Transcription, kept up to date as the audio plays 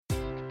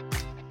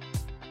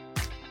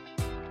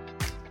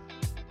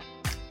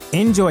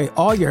Enjoy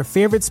all your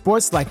favorite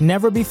sports like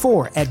never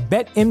before at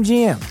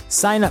BetMGM.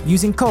 Sign up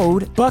using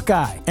code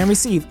Buckeye and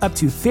receive up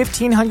to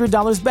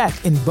 $1,500 back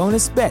in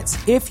bonus bets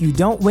if you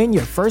don't win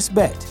your first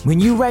bet. When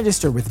you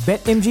register with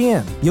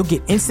BetMGM, you'll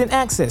get instant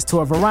access to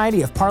a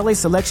variety of parlay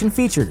selection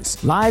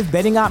features, live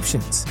betting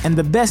options, and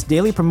the best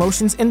daily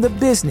promotions in the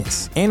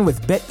business. And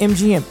with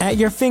BetMGM at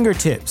your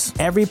fingertips,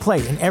 every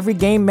play and every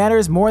game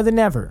matters more than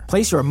ever.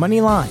 Place your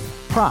money line,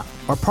 prop,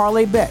 or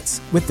parlay bets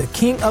with the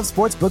king of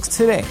sportsbooks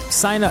today.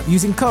 Sign up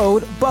using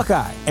code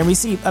Buckeye and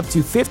receive up to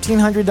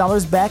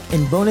 $1,500 back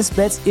in bonus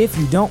bets if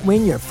you don't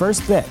win your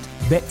first bet.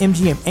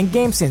 BetMGM and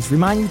GameSense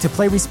remind you to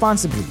play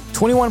responsibly.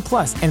 21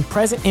 plus and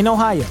present in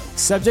Ohio,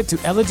 subject to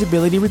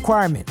eligibility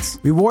requirements.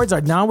 Rewards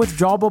are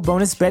non-withdrawable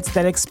bonus bets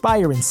that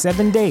expire in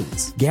 7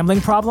 days. Gambling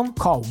problem?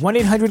 Call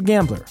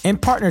 1-800-GAMBLER. In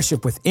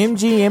partnership with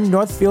MGM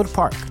Northfield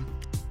Park.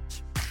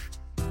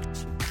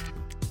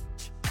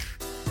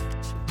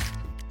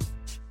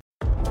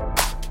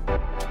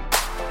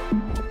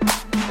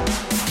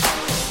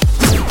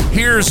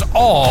 Here's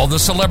all the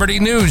celebrity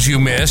news you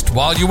missed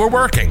while you were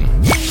working.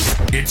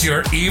 It's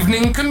your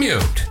evening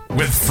commute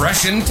with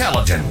Fresh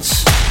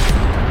Intelligence.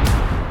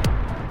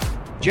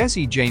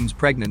 Jesse James'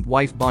 pregnant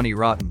wife Bonnie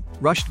Rotten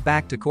rushed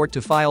back to court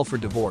to file for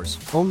divorce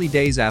only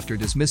days after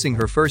dismissing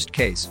her first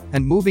case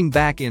and moving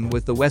back in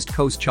with the West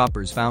Coast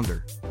Choppers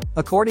founder.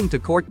 According to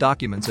court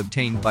documents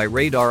obtained by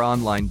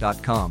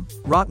RadarOnline.com,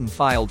 Rotten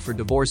filed for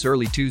divorce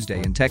early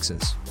Tuesday in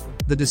Texas.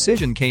 The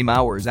decision came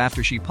hours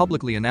after she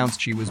publicly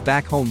announced she was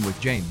back home with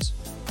James.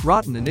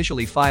 Rotten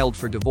initially filed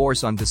for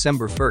divorce on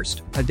December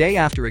 1st, a day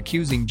after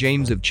accusing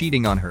James of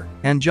cheating on her,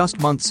 and just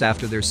months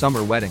after their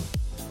summer wedding.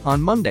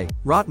 On Monday,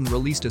 Rotten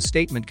released a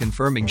statement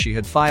confirming she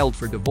had filed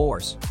for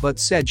divorce, but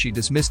said she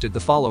dismissed it the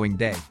following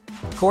day.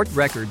 Court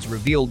records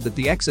revealed that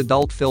the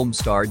ex-adult film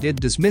star did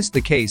dismiss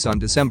the case on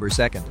December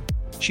 2nd.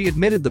 She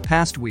admitted the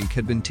past week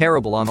had been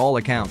terrible on all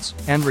accounts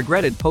and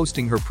regretted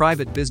posting her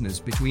private business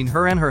between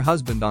her and her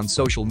husband on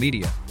social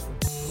media.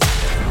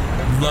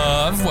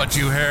 Love what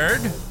you heard?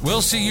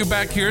 We'll see you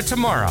back here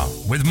tomorrow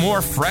with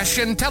more fresh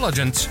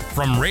intelligence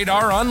from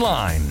Radar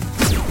Online.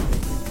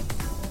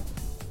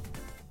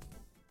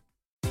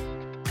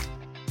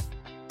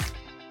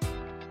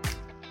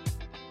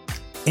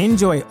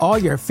 Enjoy all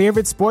your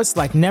favorite sports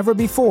like never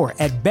before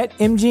at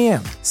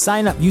BetMGM.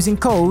 Sign up using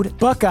code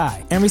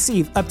Buckeye and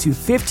receive up to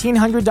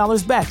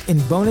 $1,500 back in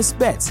bonus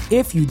bets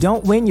if you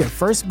don't win your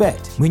first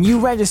bet. When you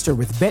register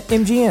with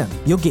BetMGM,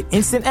 you'll get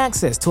instant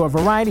access to a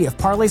variety of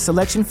parlay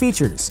selection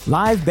features,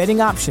 live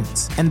betting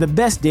options, and the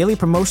best daily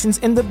promotions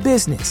in the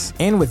business.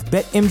 And with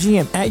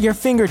BetMGM at your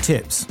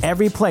fingertips,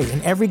 every play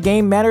and every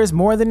game matters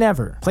more than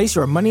ever. Place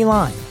your money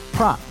line,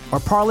 prop, or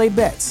parlay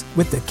bets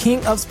with the king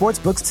of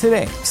sportsbooks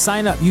today.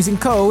 Sign up using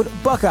code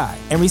Buckeye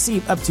and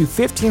receive up to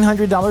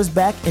 $1,500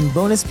 back in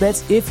bonus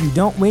bets if you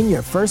don't win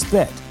your first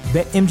bet.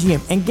 BetMGM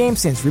and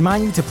GameSense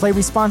remind you to play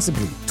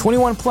responsibly.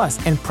 21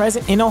 plus and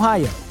present in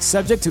Ohio,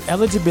 subject to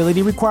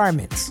eligibility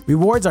requirements.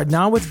 Rewards are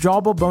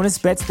non-withdrawable bonus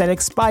bets that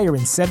expire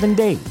in 7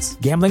 days.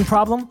 Gambling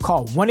problem?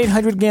 Call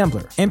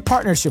 1-800-GAMBLER. In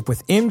partnership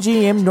with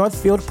MGM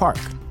Northfield Park.